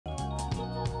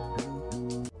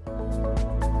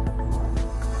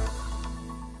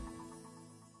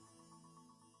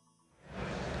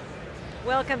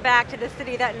Welcome back to the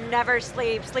city that never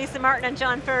sleeps. Lisa Martin and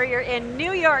John Furrier in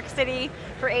New York City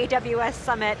for AWS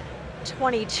Summit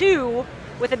 22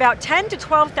 with about 10 to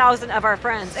 12,000 of our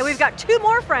friends. And we've got two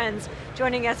more friends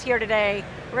joining us here today.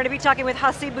 We're going to be talking with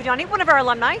Haseeb Budhani, one of our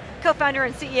alumni, co-founder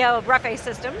and CEO of Rafay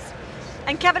Systems,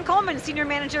 and Kevin Coleman, Senior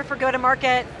Manager for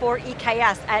Go-to-Market for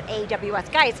EKS at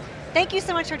AWS. Guys, thank you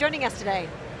so much for joining us today.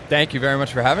 Thank you very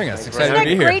much for having us. Excited Isn't to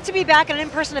be here. it great to be back at an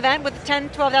in-person event with 10,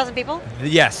 12,000 people?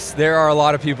 Yes, there are a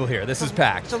lot of people here. This is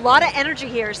packed. There's a lot of energy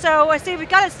here. So I say we've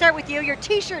got to start with you. Your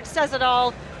t-shirt says it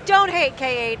all. Don't hate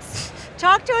K8s.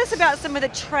 Talk to us about some of the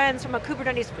trends from a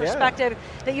Kubernetes perspective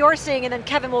that you're seeing, and then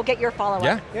Kevin will get your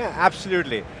follow-up. Yeah,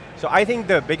 absolutely. So I think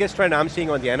the biggest trend I'm seeing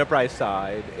on the enterprise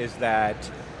side is that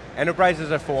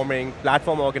enterprises are forming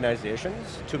platform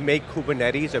organizations to make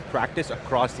Kubernetes a practice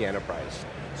across the enterprise.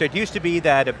 So it used to be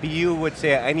that a BU would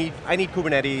say, I need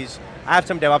Kubernetes, I have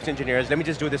some DevOps engineers, let me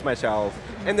just do this myself.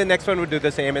 And the next one would do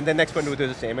the same, and the next one would do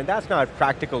the same, and that's not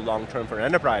practical long-term for an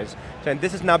enterprise. So, and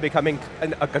this is now becoming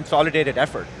a consolidated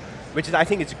effort, which is, I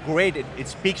think it's great. It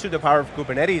speaks to the power of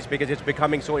Kubernetes because it's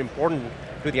becoming so important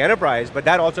to the enterprise, but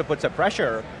that also puts a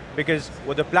pressure because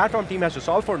what the platform team has to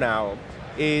solve for now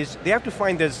is they have to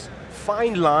find this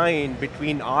fine line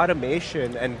between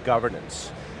automation and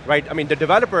governance. Right, I mean the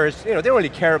developers, they don't really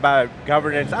care about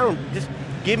governance. Just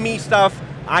give me stuff,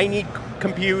 I need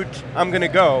compute, I'm going to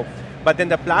go. But then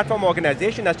the platform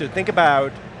organization has to think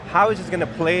about how is this going to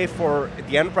play for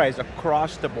the enterprise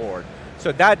across the board.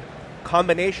 So that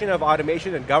combination of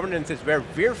automation and governance is where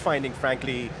we're finding,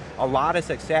 frankly, a lot of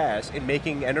success in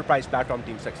making enterprise platform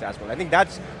teams successful. I think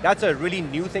that's a really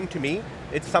new thing to me.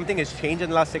 It's something that's changed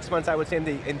in the last 6 months, I would say, in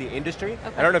the industry.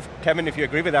 Okay. I don't know if, Kevin, if you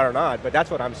agree with that or not, but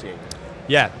that's what I'm seeing.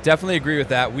 Yeah, definitely agree with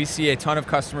that. We see a ton of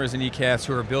customers in EKS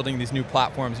who are building these new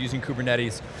platforms using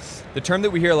Kubernetes. The term that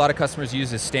we hear a lot of customers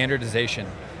use is standardization.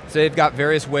 So they've got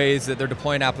various ways that they're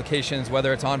deploying applications,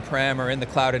 whether it's on-prem or in the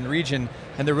cloud and region,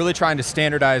 and they're really trying to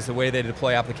standardize the way they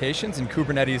deploy applications, and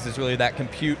Kubernetes is really that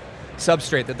compute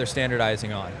substrate that they're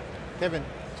standardizing on. Kevin,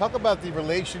 talk about the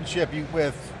relationship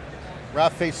with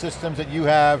Rafay Systems that you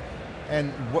have,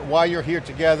 and why you're here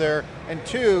together, and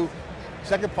two,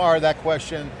 second part of that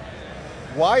question,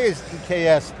 why is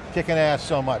EKS kicking ass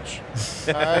so much?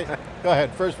 All right, go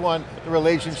ahead. First one, the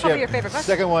relationship. Probably your favorite question.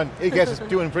 Second one, EKS is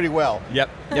doing pretty well. Yep.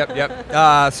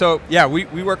 So yeah, we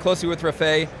work closely with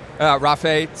Rafay, a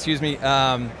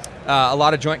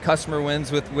lot of joint customer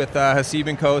wins with Haseeb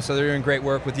and Co, so they're doing great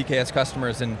work with EKS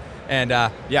customers, and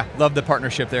yeah, love the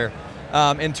partnership there.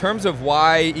 In terms of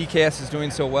why EKS is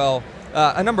doing so well,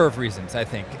 a number of reasons, I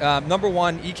think. Number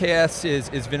one, EKS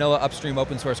is vanilla upstream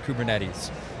open source Kubernetes.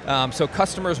 So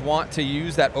customers want to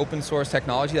use that open source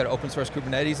technology, that open source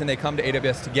Kubernetes, and they come to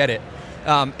AWS to get it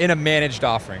in a managed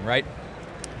offering, right?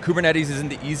 Kubernetes isn't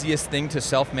the easiest thing to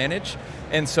self-manage,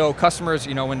 and so customers,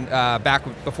 when back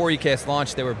before EKS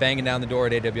launched, they were banging down the door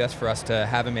at AWS for us to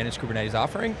have a managed Kubernetes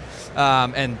offering,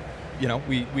 and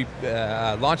we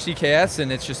launched EKS,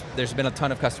 and there's been a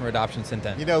ton of customer adoption since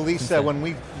then. Lisa, when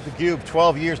theCUBE,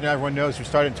 12 years now, everyone knows, we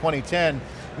started in 2010,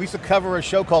 we used to cover a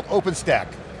show called OpenStack.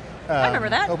 I remember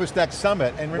that. OpenStack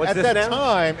Summit, and at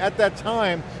that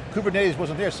time, Kubernetes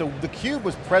wasn't there, so theCUBE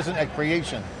was present at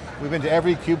creation. We've been to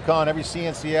every KubeCon, every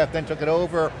CNCF, then took it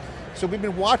over. So we've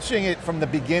been watching it from the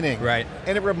beginning. Right.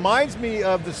 And it reminds me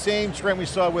of the same trend we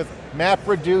saw with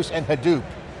MapReduce and Hadoop.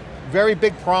 Very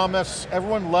big promise,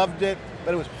 everyone loved it,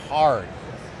 but it was hard.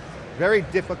 Very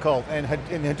difficult, and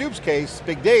in Hadoop's case,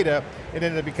 big data, it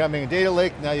ended up becoming a data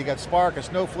lake. Now you got Spark, a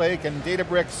Snowflake, and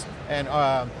Databricks, and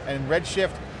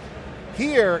Redshift.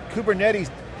 Here, Kubernetes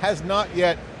has not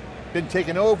yet been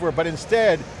taken over, but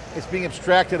instead, it's being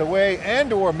abstracted away,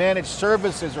 and or managed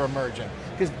services are emerging.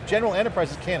 Because general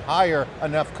enterprises can't hire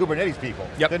enough Kubernetes people.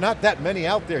 Yep. There are not that many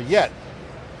out there yet.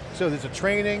 So there's a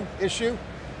training issue,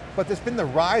 but there's been the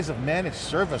rise of managed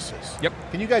services. Yep.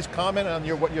 Can you guys comment on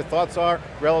what your thoughts are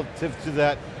relative to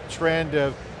that trend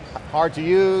of hard to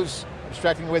use,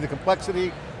 abstracting away the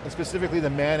complexity, and specifically the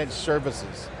managed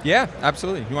services? Yeah,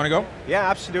 absolutely. You want to go? Yeah,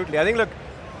 absolutely. I think, look,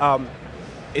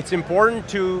 it's important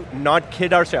to not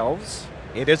kid ourselves.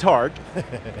 It is hard,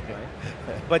 right?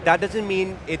 But that doesn't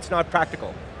mean it's not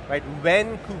practical, right?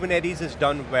 When Kubernetes is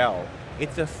done well,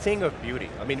 it's a thing of beauty.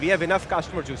 I mean, we have enough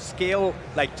customers who scale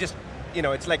like just,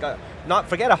 it's like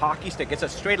forget a hockey stick, it's a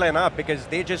straight line up because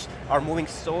they just are moving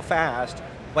so fast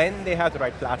when they have the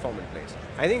right platform in place.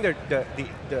 I think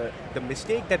the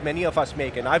mistake that many of us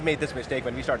make, and I've made this mistake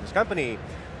when we started this company,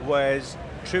 was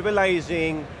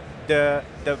trivializing the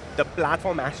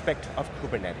platform aspect of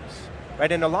Kubernetes.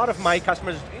 Right, and a lot of my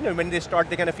customers, when they start,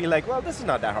 they're going to feel like, well, this is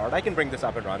not that hard. I can bring this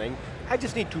up and running. I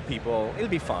just need 2 people. It'll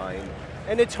be fine.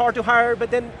 and it's hard to hire,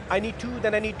 but then I need two,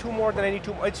 then I need two more, then I need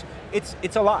two more.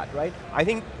 It's a lot, right? I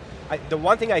think the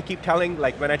one thing I keep telling,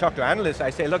 like when I talk to analysts, I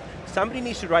say, look, somebody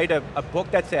needs to write a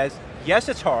book that says, yes,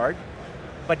 it's hard,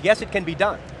 but yes, it can be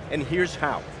done, and here's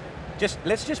how.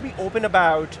 Let's just be open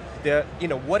about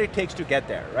what it takes to get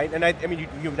there, right? And I mean,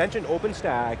 you mentioned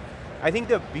OpenStack. I think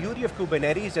the beauty of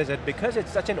Kubernetes is that because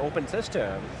it's such an open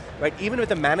system, right? Even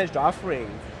with a managed offering,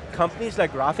 companies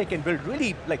like Rafay can build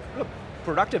really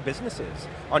productive businesses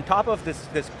on top of this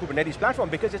Kubernetes platform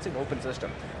because it's an open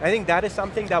system. I think that is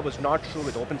something that was not true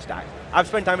with OpenStack. I've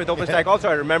spent time with OpenStack also,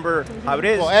 I remember how it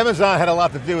is. Well, Amazon had a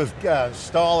lot to do with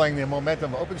stalling the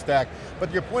momentum of OpenStack,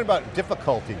 but your point about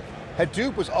difficulty,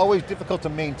 Hadoop was always difficult to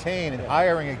maintain and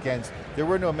hiring against. There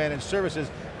were no managed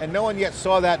services, and no one yet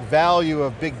saw that value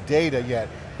of big data yet.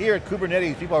 Here at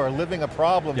Kubernetes, people are living a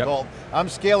problem called, I'm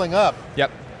scaling up.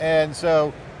 And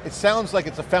so, it sounds like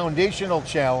it's a foundational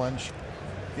challenge.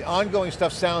 The ongoing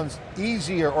stuff sounds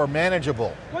easier or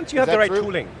manageable. Once you have the right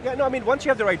tooling. Yeah, no, I mean, once you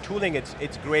have the right tooling,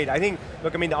 it's great. I think,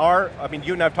 look, I mean,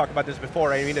 you and I have talked about this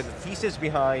before, I mean, the thesis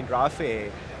behind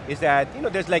Rafay is that,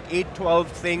 there's like 8,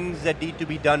 12 things that need to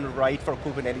be done right for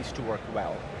Kubernetes to work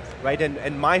well, right?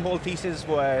 And my whole thesis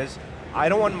was, I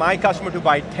don't want my customer to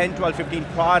buy 10, 12, 15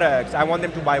 products, I want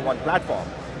them to buy one platform,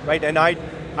 right? And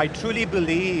I truly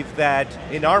believe that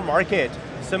in our market,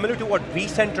 similar to what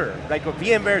vCenter, like what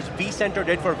VMware's vCenter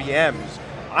did for VMs,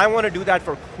 I want to do that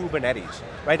for Kubernetes,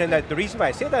 right? And the reason why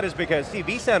I say that is because, see,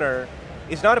 vCenter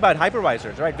is not about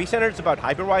hypervisors, right? vCenter is about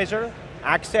hypervisor,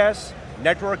 access,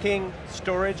 networking,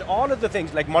 storage, all of the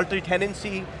things like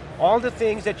multi-tenancy, all the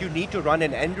things that you need to run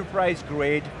an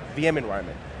enterprise-grade VM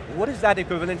environment. What is that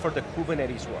equivalent for the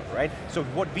Kubernetes world, right? So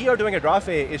what we are doing at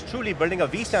Rafay is truly building a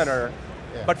vCenter,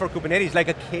 but for Kubernetes, like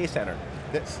a K-center.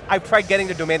 I've tried getting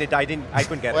the domain, I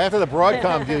couldn't get it. Well, after the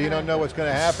Broadcom deal, you don't know what's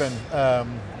going to happen.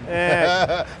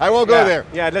 I won't go there.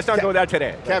 Yeah, let's not go there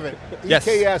today. Kevin,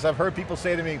 EKS, I've heard people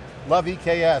say to me, love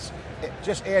EKS,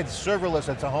 just add serverless,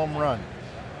 it's a home run.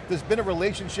 There's been a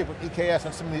relationship with EKS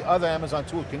and some of the other Amazon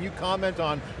tools. Can you comment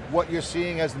on what you're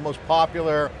seeing as the most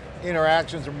popular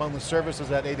interactions among the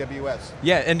services at AWS?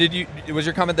 Yeah, and was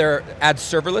your comment there, add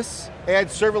serverless? Add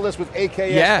serverless with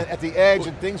AKS at the edge,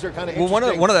 and things are kind of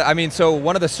interesting.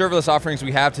 One of the serverless offerings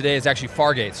we have today is actually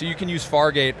Fargate. So you can use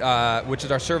Fargate, which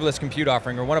is our serverless compute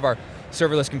offering, or one of our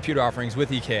serverless compute offerings with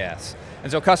EKS.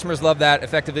 And so customers love that.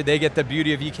 Effectively, they get the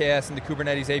beauty of EKS and the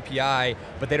Kubernetes API,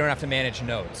 but they don't have to manage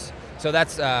nodes. So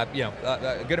that's a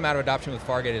good amount of adoption with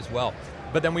Fargate as well.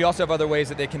 But then we also have other ways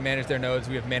that they can manage their nodes.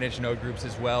 We have managed node groups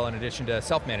as well, in addition to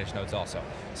self-managed nodes also.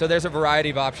 So there's a variety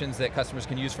of options that customers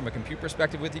can use from a compute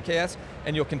perspective with EKS,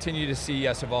 and you'll continue to see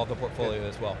us evolve the portfolio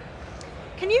as well.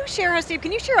 Can you share,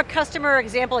 Haseeb, a customer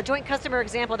example, a joint customer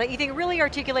example that you think really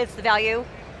articulates the value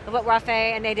of what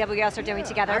Rafay and AWS are doing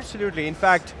together? Absolutely, in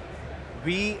fact,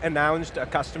 we announced a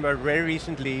customer very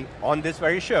recently on this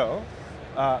very show,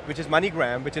 which is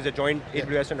MoneyGram, which is a joint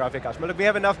AWS and Rafay customer. Look, we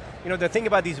have enough, the thing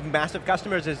about these massive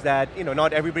customers is that,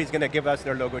 not everybody's going to give us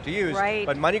their logo to use,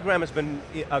 but MoneyGram has been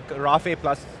a Rafay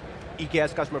plus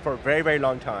EKS customer for a very, very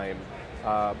long time.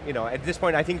 At this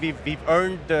point, I think we've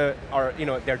earned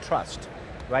their trust,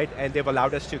 right? And they've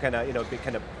allowed us to kind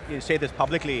of, say this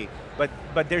publicly,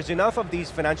 but there's enough of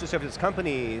these financial services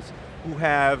companies who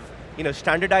have,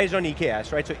 standardized on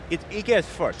EKS, right? So it's EKS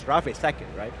first, Rafay second,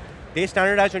 right? They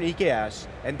standardized on EKS,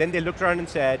 and then they looked around and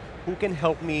said, who can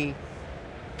help me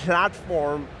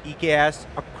platform EKS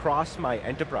across my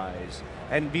enterprise?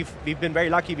 And we've been very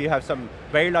lucky. We have some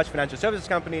very large financial services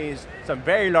companies, some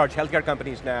very large healthcare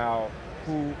companies now,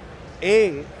 who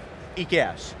A,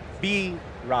 EKS, B,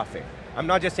 Rafay. I'm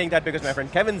not just saying that because my friend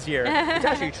Kevin's here. It's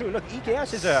actually true. Look,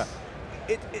 EKS is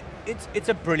it's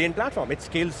a brilliant platform. It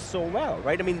scales so well,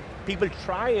 right? I mean, people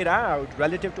try it out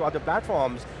relative to other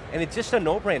platforms, and it's just a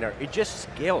no-brainer. It just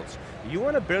scales. You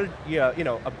want to build,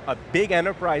 a big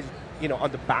enterprise,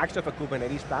 on the backs of a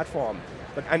Kubernetes platform.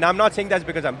 And I'm not saying that's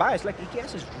because I'm biased. Like,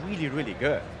 EKS is really, really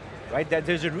good, right?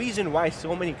 There's a reason why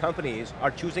so many companies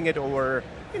are choosing it over,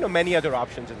 many other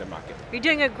options in the market. You're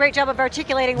doing a great job of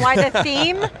articulating why the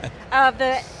theme of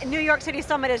the New York City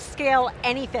Summit is scale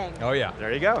anything. Oh yeah.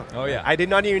 There you go. Oh yeah. I did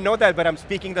not even know that, but I'm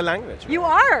speaking the language. Right? You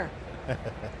are.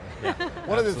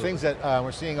 One of the things that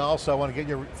we're seeing also, I want to get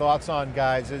your thoughts on,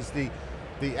 guys, is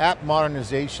the app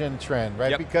modernization trend,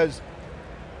 right? Because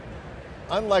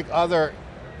unlike other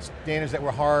standards that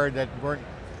were hard, that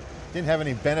didn't have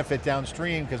any benefit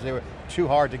downstream because they were too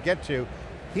hard to get to,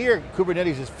 here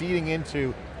Kubernetes is feeding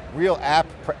into real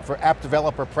for app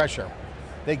developer pressure.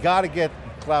 They got to get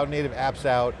cloud native apps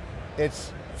out.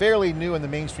 It's fairly new in the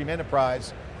mainstream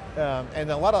enterprise,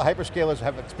 and a lot of hyperscalers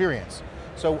have experience.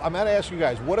 So I'm going to ask you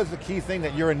guys, what is the key thing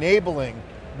that you're enabling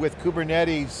with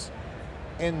Kubernetes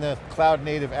in the cloud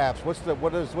native apps?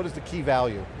 What is the key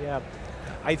value? Yeah,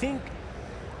 I think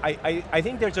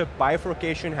there's a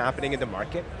bifurcation happening in the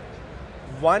market.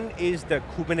 One is the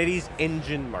Kubernetes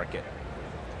engine market,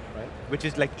 right? Which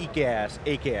is like EKS,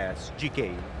 AKS,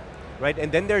 GK, right?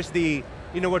 And then there's the,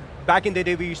 what back in the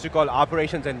day we used to call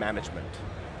operations and management,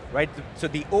 right? So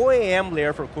the OAM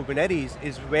layer for Kubernetes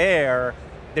is where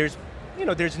there's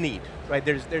need, right?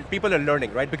 There's people are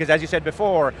learning, right? Because as you said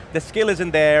before, the skill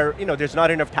isn't there, there's not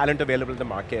enough talent available in the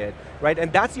market, right?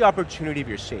 And that's the opportunity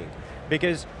we're seeing.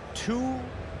 Because to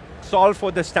solve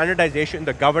for the standardization,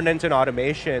 the governance and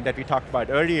automation that we talked about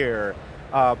earlier,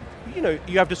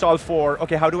 you have to solve for,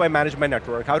 okay, how do I manage my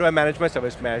network? How do I manage my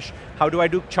service mesh? How do I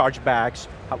do chargebacks?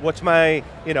 What's my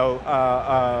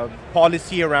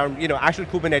policy around actual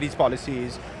Kubernetes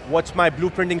policies? What's my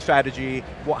blueprinting strategy?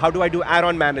 How do I do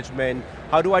add-on management?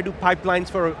 How do I do pipelines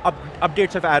for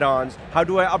updates of add-ons? How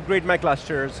do I upgrade my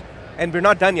clusters? And we're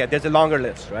not done yet, there's a longer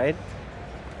list, right?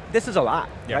 This is a lot,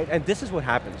 right? And this is what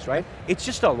happens, right? It's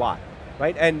just a lot,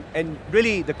 right? And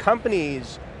really the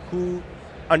companies who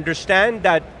understand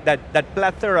that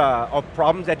plethora of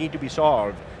problems that need to be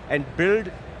solved and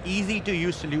build easy to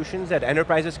use solutions that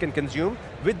enterprises can consume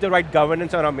with the right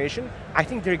governance and automation, I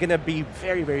think they're going to be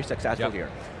very, very successful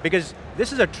here. Because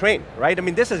this is a train, right? I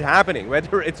mean, this is happening,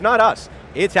 whether it's not us,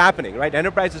 it's happening, right?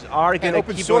 Enterprises are going to keep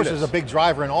open source is a big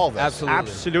driver in all this. Absolutely.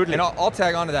 Absolutely. And I'll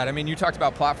tag on to that. I mean, you talked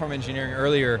about platform engineering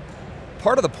earlier.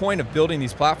 Part of the point of building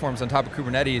these platforms on top of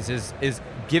Kubernetes is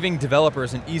giving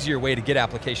developers an easier way to get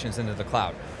applications into the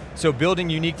cloud. So building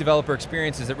unique developer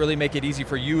experiences that really make it easy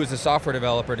for you as a software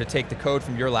developer to take the code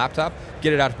from your laptop,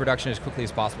 get it out to production as quickly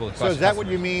as possible. So is that what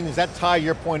you mean? Does that tie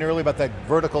your point earlier about that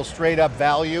vertical straight up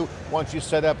value once you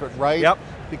set up it right? Yep.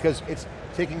 Because it's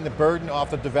taking the burden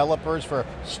off the developers for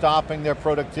stopping their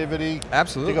productivity.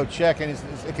 Absolutely. To go check, and is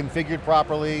it configured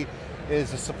properly?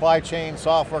 Is the supply chain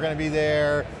software going to be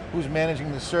there? Who's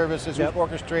managing the services? Who's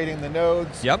orchestrating the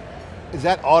nodes? Yep. Is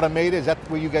that automated? Is that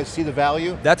where you guys see the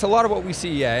value? That's a lot of what we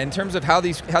see, yeah. In terms of how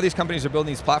these companies are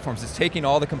building these platforms, it's taking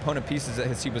all the component pieces that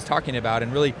Haseeb was talking about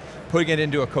and really putting it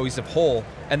into a cohesive whole,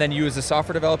 and then you as a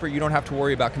software developer, you don't have to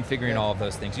worry about configuring all of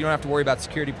those things. You don't have to worry about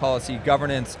security policy,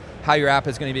 governance, how your app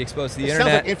is going to be exposed to the internet.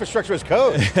 Sounds like infrastructure as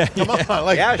code. Come on,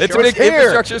 like, it's a big,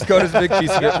 infrastructure as code is a big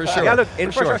piece of it for sure. Yeah, look,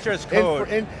 infrastructure as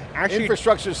code. Actually,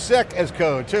 infrastructure sec as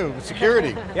code too,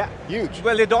 security. Yeah, huge.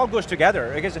 Well, it all goes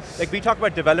together because, like, we talk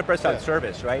about developer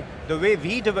self-service, right? The way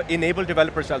we enable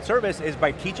developer self-service is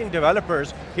by teaching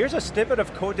developers, here's a snippet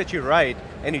of code that you write,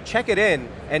 and you check it in,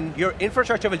 and your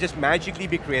infrastructure will just magically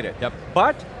be created. Yep.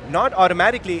 But not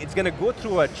automatically, it's going to go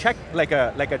through a check, like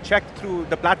a check through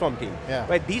the platform team. Yeah.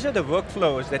 Right? These are the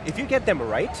workflows that if you get them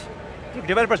right,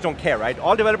 developers don't care, right?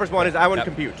 All developers want is, I want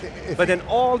compute. But then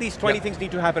all these 20 things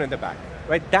need to happen in the back,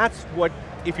 right? That's what,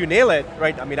 if you nail it,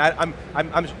 right? I mean,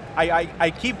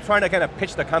 I keep trying to kind of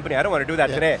pitch the company. I don't want to do that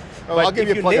today. Oh, but I'll give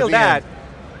if you a plug nail at the that, end.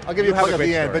 I'll give you a plug at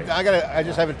the end, story. but I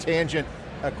just have a tangent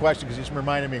question because you just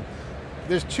reminded me.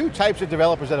 There's two types of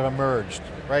developers that have emerged,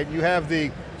 right? You have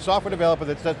the software developer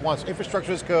that wants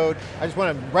infrastructure as code. I just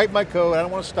want to write my code, I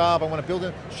don't want to stop, I want to build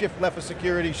a shift left for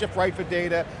security, shift right for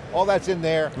data, all that's in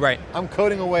there. Right. I'm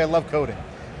coding away, I love coding.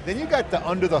 Then you got the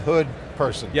under the hood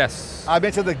person. Yes. I've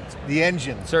been to the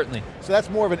engine. Certainly. So that's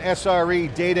more of an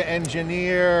SRE, data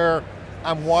engineer,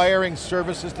 I'm wiring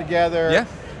services together. Yeah.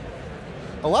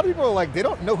 A lot of people are like, they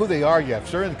don't know who they are yet.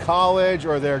 If they're in college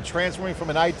or they're transferring from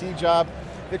an IT job,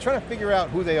 they're trying to figure out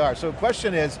who they are. So the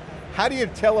question is, how do you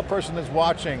tell a person that's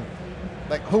watching,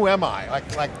 like, who am I?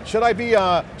 Like should I be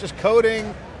just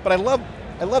coding? But I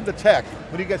love the tech.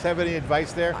 Would you guys have any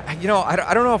advice there? I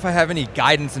don't know if I have any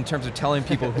guidance in terms of telling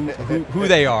people who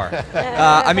they are.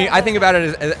 I mean, I think about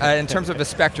it as, in terms of a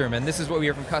spectrum, and this is what we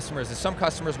hear from customers, is some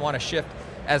customers want to shift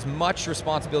as much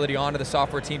responsibility onto the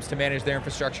software teams to manage their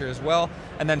infrastructure as well,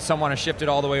 and then some want to shift it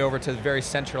all the way over to the very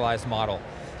centralized model.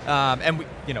 And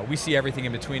we see everything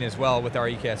in between as well with our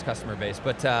EKS customer base.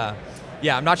 But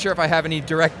yeah, I'm not sure if I have any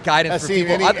direct guidance for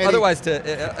people. Otherwise,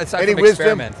 aside from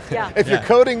experiment. Yeah. If you're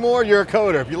coding more, you're a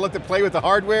coder. If you let them play with the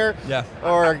hardware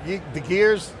or the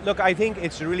gears. Look, I think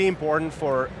it's really important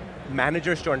for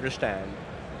managers to understand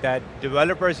that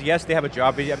developers, yes, they have a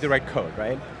job, they have the right code,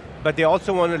 right? But they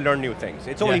also want to learn new things.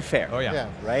 It's only fair. Oh yeah.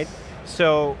 Right?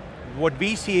 So what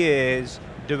we see is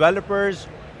developers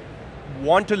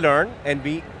want to learn, and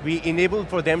we enable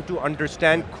for them to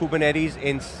understand Kubernetes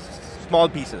in small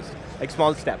pieces, like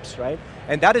small steps, right?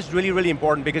 And that is really, really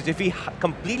important because if we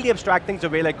completely abstract things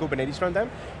away like Kubernetes from them,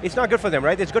 it's not good for them,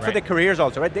 right? It's good for their careers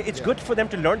also, right? It's good for them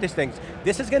to learn these things.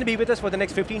 This is going to be with us for the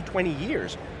next 15, 20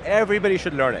 years. Everybody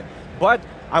should learn it. But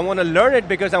I want to learn it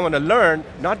because I want to learn,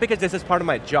 not because this is part of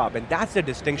my job, and that's the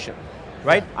distinction,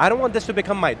 right? I don't want this to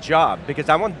become my job because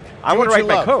I want to write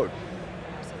my code.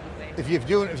 If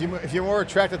you're more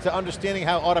attracted to understanding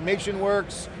how automation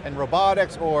works and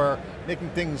robotics or making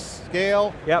things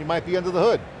scale, you might be under the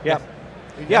hood.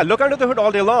 Yeah, look under the hood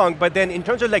all day long, but then in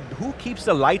terms of like who keeps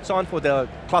the lights on for the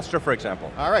cluster, for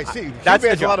example. All right, see, that's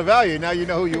adds a lot of value. Now you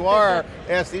know who you are.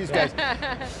 Ask these guys.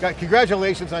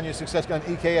 Congratulations on your success on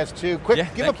EKS2. Quick,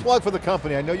 give a plug for the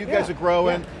company. I know you guys are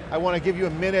growing. I want to give you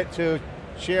a minute to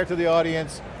share to the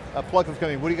audience. A plug for the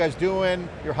company. What are you guys doing?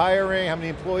 You're hiring, how many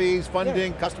employees,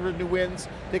 funding, customer new wins?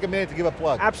 Take a minute to give a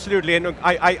plug. Absolutely, and look,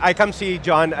 I come see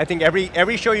John. I think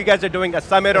every show you guys are doing, a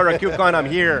summit or a KubeCon, I'm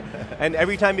here. And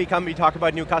every time we come, we talk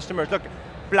about new customers. Look,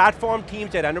 platform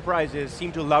teams at enterprises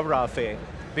seem to love Rafay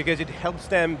because it helps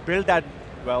them build that,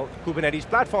 well, Kubernetes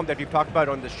platform that we've talked about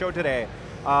on the show today.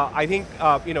 I think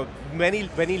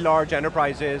many large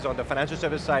enterprises on the financial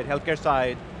service side, healthcare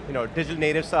side, digital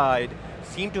native side,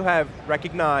 seem to have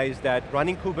recognized that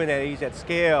running Kubernetes at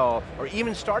scale, or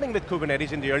even starting with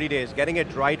Kubernetes in the early days, getting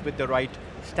it right with the right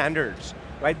standards,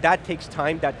 right? That takes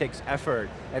time, that takes effort,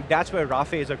 and that's where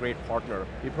Rafay is a great partner.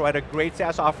 We provide a great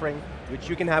SaaS offering, which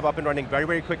you can have up and running very,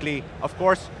 very quickly. Of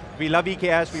course, we love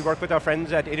EKS, we work with our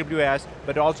friends at AWS,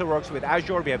 but it also works with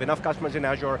Azure. We have enough customers in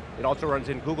Azure. It also runs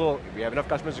in Google. We have enough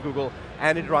customers in Google,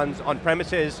 and it runs on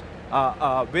premises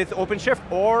with OpenShift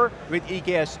or with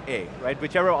EKS-A, right?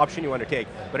 Whichever option you want to take.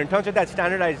 But in terms of that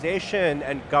standardization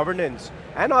and governance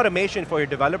and automation for your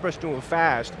developers to move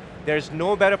fast, there's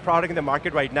no better product in the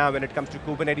market right now when it comes to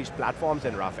Kubernetes platforms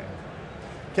than Rafay.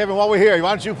 Kevin, while we're here, why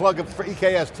don't you plug up for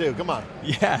EKS too? Come on.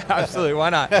 Yeah, absolutely, why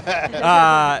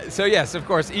not? So yes, of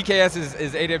course, EKS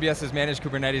is AWS's managed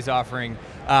Kubernetes offering.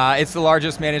 It's the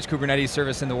largest managed Kubernetes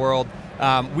service in the world.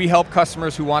 We help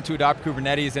customers who want to adopt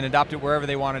Kubernetes and adopt it wherever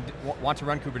they want to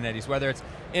run Kubernetes, whether it's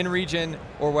in region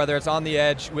or whether it's on the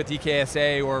edge with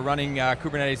EKS-A or running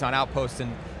Kubernetes on Outposts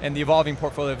and the evolving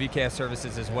portfolio of EKS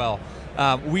services as well.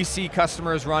 We see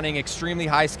customers running extremely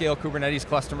high scale Kubernetes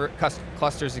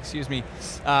clusters,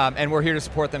 and we're here to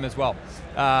support them as well.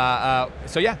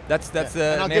 So yeah, that's the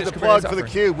and I'll give the plug for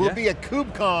theCUBE. We'll be at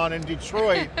KubeCon in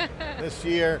Detroit this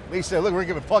year. Lisa, look,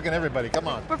 we're plugging everybody, come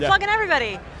on. We're plugging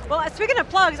everybody. Well, speaking of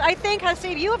plugs, I think,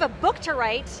 Haseeb, you have a book to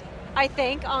write, I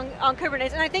think, on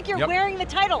Kubernetes, and I think you're wearing the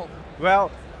title.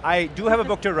 Well, I do have a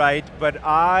book to write, but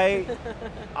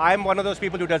I'm one of those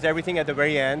people who does everything at the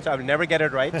very end, so I'll never get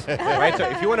it right. Right? So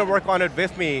if you want to work on it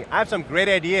with me, I have some great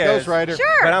ideas. Ghostwriter.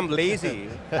 Sure. But I'm lazy.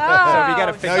 Oh, so we got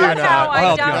to figure it out.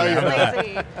 I'm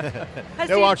definitely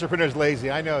lazy. No entrepreneur's lazy,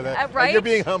 I know that. Right? You're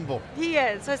being humble. He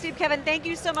is. So Haseeb, Kevin, thank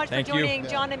you so much for joining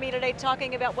John and me today,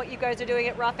 talking about what you guys are doing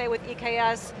at Rafay with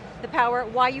EKS, the power,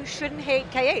 why you shouldn't hate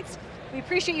K8s. We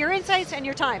appreciate your insights and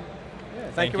your time.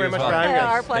 Thank you very much for having us.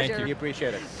 Our pleasure. Thank you. We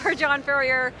appreciate it. For John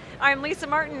Furrier, I'm Lisa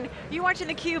Martin. You're watching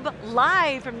theCUBE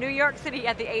live from New York City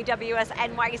at the AWS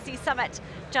NYC Summit.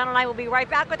 John and I will be right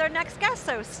back with our next guest,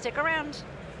 so stick around.